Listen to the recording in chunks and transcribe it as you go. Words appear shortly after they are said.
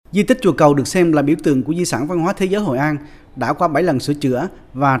Di tích Chùa Cầu được xem là biểu tượng của di sản văn hóa thế giới Hội An, đã qua 7 lần sửa chữa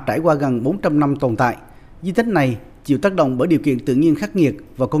và trải qua gần 400 năm tồn tại. Di tích này chịu tác động bởi điều kiện tự nhiên khắc nghiệt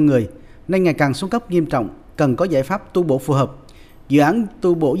và con người, nên ngày càng xuống cấp nghiêm trọng, cần có giải pháp tu bổ phù hợp. Dự án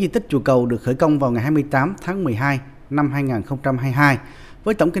tu bổ di tích Chùa Cầu được khởi công vào ngày 28 tháng 12 năm 2022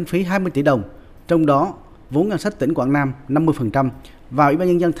 với tổng kinh phí 20 tỷ đồng, trong đó vốn ngân sách tỉnh Quảng Nam 50% và Ủy ban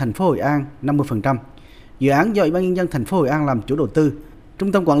nhân dân thành phố Hội An 50%. Dự án do Ủy ban nhân dân thành phố Hội An làm chủ đầu tư.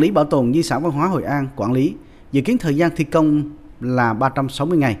 Trung tâm Quản lý Bảo tồn Di sản Văn hóa Hội An quản lý, dự kiến thời gian thi công là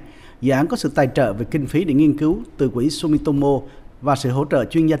 360 ngày. Dự án có sự tài trợ về kinh phí để nghiên cứu từ quỹ Sumitomo và sự hỗ trợ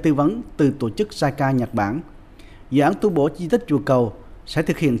chuyên gia tư vấn từ tổ chức JICA Nhật Bản. Dự án tu bổ di tích Chùa Cầu sẽ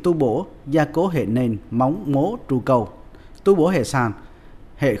thực hiện tu bổ, gia cố hệ nền, móng, mố, trụ cầu, tu bổ hệ sàn,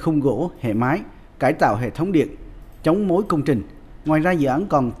 hệ khung gỗ, hệ mái, cải tạo hệ thống điện, chống mối công trình. Ngoài ra, dự án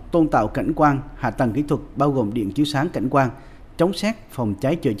còn tôn tạo cảnh quan, hạ tầng kỹ thuật bao gồm điện chiếu sáng cảnh quan, chống sét, phòng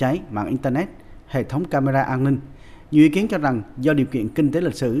cháy chữa cháy, mạng Internet, hệ thống camera an ninh. Nhiều ý kiến cho rằng do điều kiện kinh tế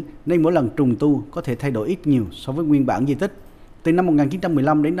lịch sử nên mỗi lần trùng tu có thể thay đổi ít nhiều so với nguyên bản di tích. Từ năm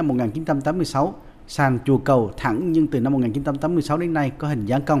 1915 đến năm 1986, sàn Chùa Cầu thẳng, nhưng từ năm 1986 đến nay có hình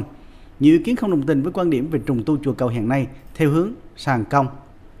dáng cong. Nhiều ý kiến không đồng tình với quan điểm về trùng tu Chùa Cầu hiện nay theo hướng sàn cong.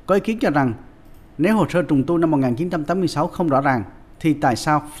 Có ý kiến cho rằng nếu hồ sơ trùng tu năm 1986 không rõ ràng thì tại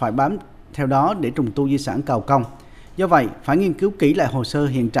sao phải bám theo đó để trùng tu di sản cầu cong? Do vậy, phải nghiên cứu kỹ lại hồ sơ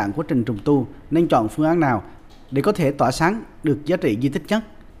hiện trạng quá trình trùng tu, nên chọn phương án nào để có thể tỏa sáng được giá trị di tích nhất,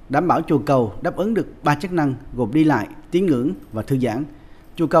 đảm bảo Chùa Cầu đáp ứng được 3 chức năng gồm đi lại, tín ngưỡng và thư giãn.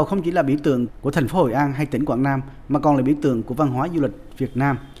 Chùa Cầu không chỉ là biểu tượng của thành phố Hội An hay tỉnh Quảng Nam mà còn là biểu tượng của văn hóa du lịch Việt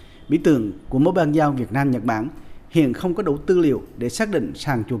Nam, biểu tượng của mối ban giao Việt Nam Nhật Bản. Hiện không có đủ tư liệu để xác định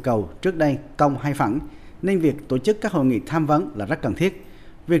sàn Chùa Cầu trước đây cong hay phẳng, nên việc tổ chức các hội nghị tham vấn là rất cần thiết.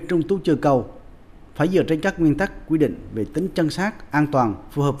 Việc trùng tu Chùa Cầu phải dựa trên các nguyên tắc quy định về tính chân xác, an toàn,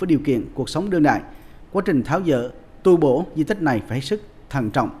 phù hợp với điều kiện cuộc sống đương đại. Quá trình tháo dỡ, tu bổ di tích này phải hết sức thận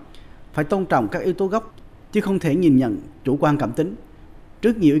trọng, phải tôn trọng các yếu tố gốc, chứ không thể nhìn nhận chủ quan cảm tính.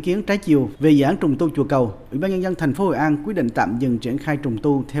 Trước nhiều ý kiến trái chiều về dự án trùng tu Chùa Cầu, Ủy ban nhân dân thành phố Hội An quyết định tạm dừng triển khai trùng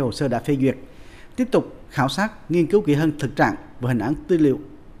tu theo hồ sơ đã phê duyệt, tiếp tục khảo sát, nghiên cứu kỹ hơn thực trạng và hình ảnh tư liệu,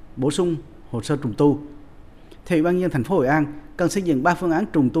 bổ sung hồ sơ trùng tu. Theo Ủy ban nhân dân thành phố Hội An, cần xây dựng 3 phương án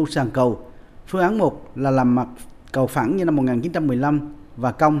trùng tu sàn cầu. Phương án 1 là làm mặt cầu phẳng như năm 1915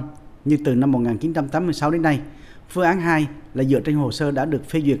 và cong như từ năm 1986 đến nay. Phương án 2 là dựa trên hồ sơ đã được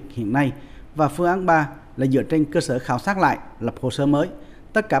phê duyệt hiện nay. Và phương án 3 là dựa trên cơ sở khảo sát lại, lập hồ sơ mới.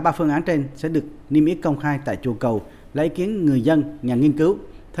 Tất cả 3 phương án trên sẽ được niêm yết công khai tại Chùa Cầu, lấy ý kiến người dân, nhà nghiên cứu.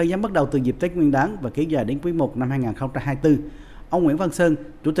 Thời gian bắt đầu từ dịp Tết Nguyên đán và kéo dài đến quý 1 năm 2024. Ông Nguyễn Văn Sơn,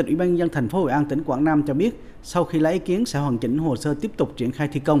 Chủ tịch Ủy ban nhân dân thành phố Hội An tỉnh Quảng Nam cho biết, sau khi lấy ý kiến sẽ hoàn chỉnh hồ sơ tiếp tục triển khai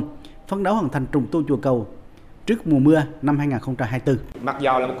thi công, phấn đấu hoàn thành trùng tu Chùa Cầu trước mùa mưa năm 2024. Mặc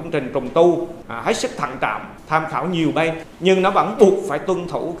dù là một công trình trùng tu hết sức thận trọng, tham khảo nhiều bên, nhưng nó vẫn buộc phải tuân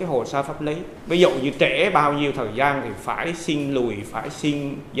thủ cái hồ sơ pháp lý. Ví dụ như trễ bao nhiêu thời gian thì phải xin lùi, phải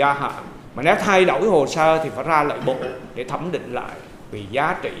xin gia hạn. Mà nếu thay đổi hồ sơ thì phải ra lại bộ để thẩm định lại, vì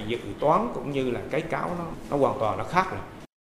giá trị dự toán cũng như là cái cáo nó hoàn toàn nó khác rồi.